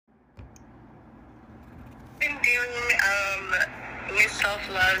Been doing Miss Self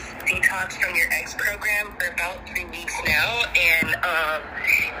Love's Detox from Your Ex program for about 3 weeks now, and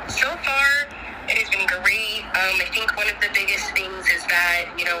so far it has been great. I think one of the biggest things is that,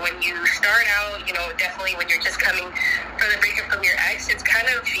 when you start out, definitely when you're just coming from the breakup from your ex, it's kind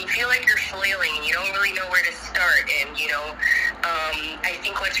of, you feel like you're flailing and you don't really know where to start. And, I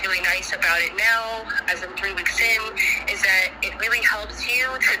think what's really nice about it now, as I'm 3 weeks in, is that it really helps you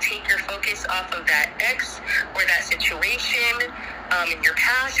to take your focus off of that ex or that situation in your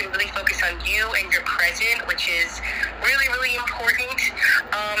past and really focus on you and your present, which is really, really important.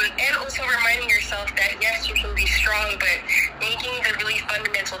 And also reminding yourself that, yes, you can be strong, but making the really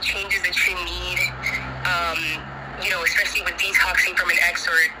fundamental changes that you need, especially with detoxing from an ex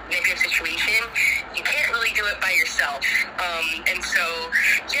or negative situation, you can't really do it by yourself. And so,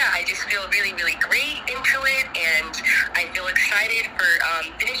 I just feel really, really great into it, and I feel excited for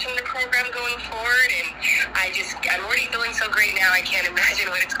finishing the program going forward, and I'm already feeling so great now. I can't imagine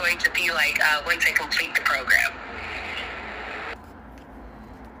what it's going to be like once I complete the program.